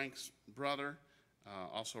 Brother Frank's brother,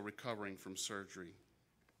 also recovering from surgery.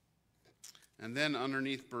 And then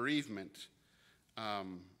underneath bereavement,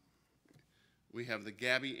 we have the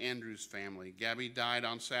Gabby Andrews family. Gabby died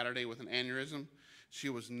on Saturday with an aneurysm. She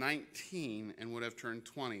was 19 and would have turned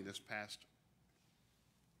 20 this past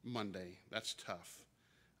Monday. That's tough.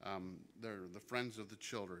 They're the friends of the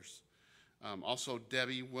Childers. Also,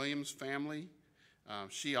 Debbie Williams' family.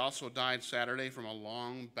 She also died Saturday from a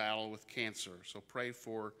long battle with cancer, so pray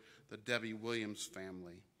for the Debbie Williams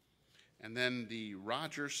family. And then the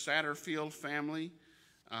Roger Satterfield family.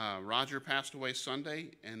 Roger passed away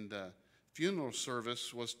Sunday, and the funeral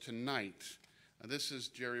service was tonight. This is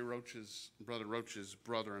Jerry Roach's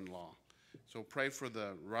brother-in-law. So pray for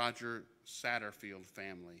the Roger Satterfield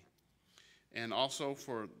family. And also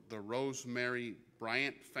for the Rosemary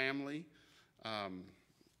Bryant family.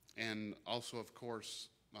 And also, of course,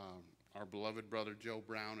 our beloved brother Joe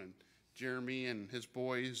Brown and Jeremy and his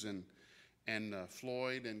boys, and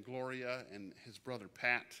Floyd and Gloria and his brother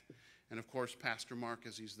Pat. And, of course, Pastor Mark,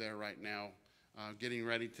 as he's there right now, getting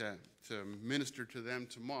ready to minister to them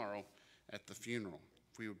tomorrow at the funeral.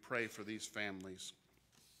 If we would pray for these families.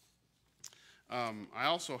 I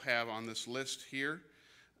also have on this list here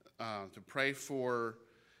to pray for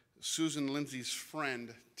Susan Lindsay's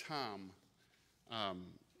friend, Tom.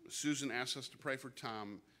 Susan asked us to pray for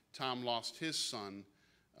Tom. Tom lost his son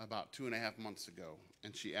about 2.5 months ago,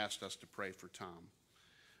 and she asked us to pray for Tom.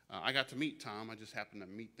 I got to meet Tom. I just happened to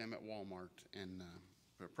meet them at Walmart, and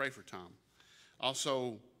pray for Tom.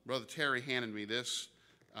 Also, Brother Terry handed me this.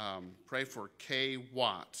 Pray for Kay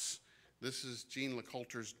Watts. This is Jean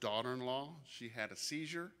LeCoulter's daughter-in-law. She had a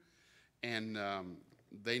seizure, and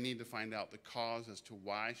they need to find out the cause as to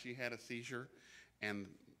why she had a seizure, and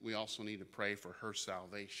we also need to pray for her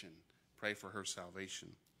salvation. Pray for her salvation.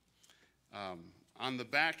 On the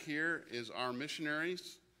back here is our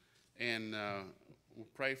missionaries, and we'll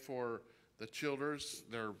pray for the Childers.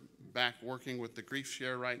 They're back working with the Grief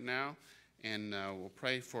Share right now, and we'll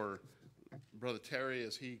pray for Brother Terry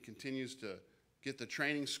as he continues to get the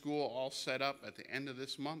training school all set up at the end of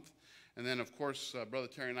this month. And then, of course, Brother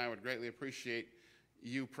Terry and I would greatly appreciate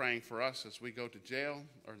you praying for us as we go to jail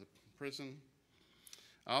or the prison.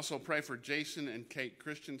 I also pray for Jason and Kate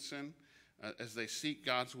Christensen as they seek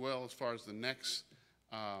God's will as far as the next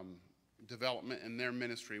development in their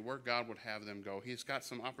ministry, where God would have them go. He's got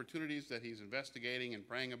some opportunities that he's investigating and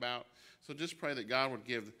praying about. So just pray that God would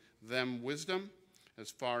give them wisdom as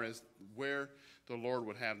far as where the Lord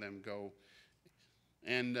would have them go.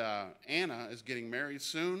 And Anna is getting married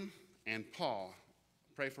soon, and Paul.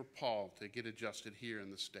 Pray for Paul to get adjusted here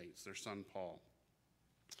in the States, their son Paul.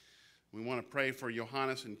 We want to pray for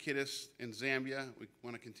Johannes and Kittis in Zambia. We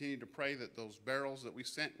want to continue to pray that those barrels that we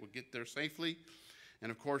sent will get there safely.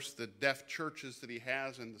 And, of course, the deaf churches that he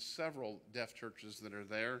has and the several deaf churches that are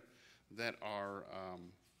there that are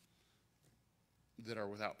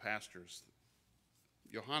without pastors.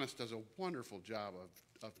 Johannes does a wonderful job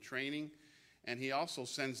of training, and he also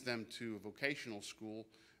sends them to vocational school,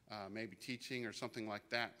 maybe teaching or something like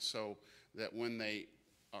that, so that when they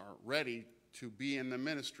are ready to be in the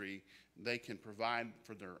ministry, they can provide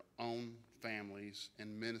for their own families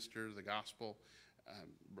and minister the gospel.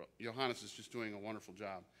 Johannes is just doing a wonderful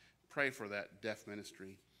job. Pray for that deaf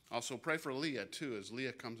ministry. Also pray for Leah, too, as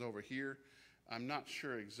Leah comes over here. I'm not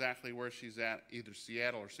sure exactly where she's at, either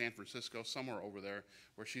Seattle or San Francisco, somewhere over there,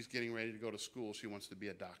 where she's getting ready to go to school. She wants to be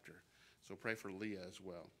a doctor. So pray for Leah as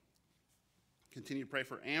well. Continue to pray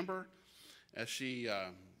for Amber as she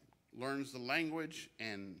learns the language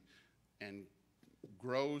and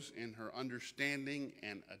grows in her understanding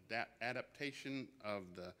and adaptation of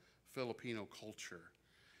the Filipino culture.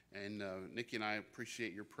 And Nikki and I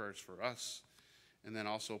appreciate your prayers for us. And then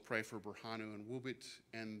also pray for Berhanu and Wubit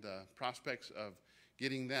and the prospects of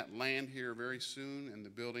getting that land here very soon and the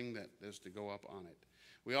building that is to go up on it.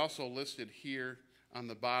 We also listed here on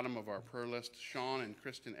the bottom of our prayer list Sean and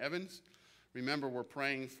Kristen Evans. Remember, we're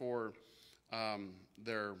praying for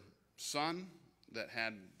their son that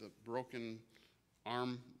had the broken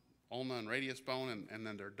arm, ulna and radius bone, and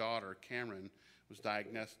then their daughter, Cameron, was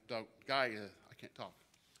diagnosed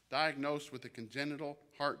with a congenital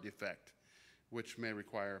heart defect, which may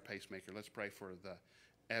require a pacemaker. Let's pray for the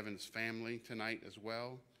Evans family tonight as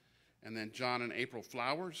well. And then John and April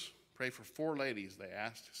Flowers. Pray for 4 ladies, they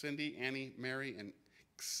asked. Cindy, Annie, Mary, and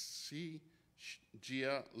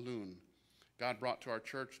Gia Loon. God brought to our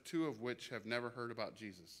church 2 of which have never heard about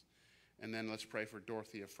Jesus. And then let's pray for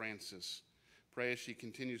Dorothea Francis. Pray as she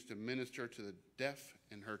continues to minister to the deaf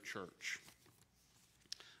in her church.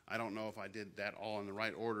 I don't know if I did that all in the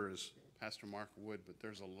right order as Pastor Mark would, but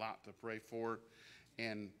there's a lot to pray for,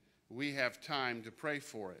 and we have time to pray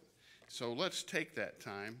for it. So let's take that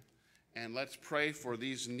time, and let's pray for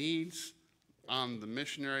these needs on the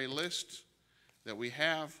missionary list that we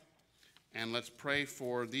have, and let's pray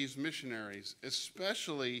for these missionaries,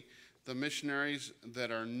 especially the missionaries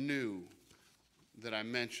that are new that I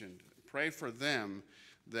mentioned. Pray for them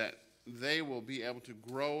that they will be able to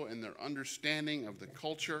grow in their understanding of the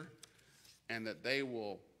culture and that they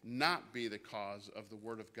will not be the cause of the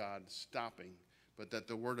Word of God stopping, but that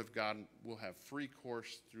the Word of God will have free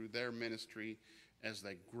course through their ministry as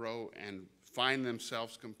they grow and find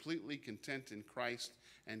themselves completely content in Christ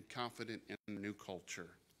and confident in the new culture.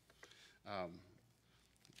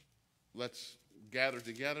 Let's gather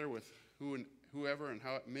together with whoever and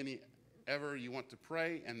how many ever you want to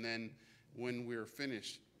pray, and then when we're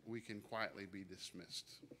finished, we can quietly be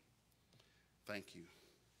dismissed. Thank you.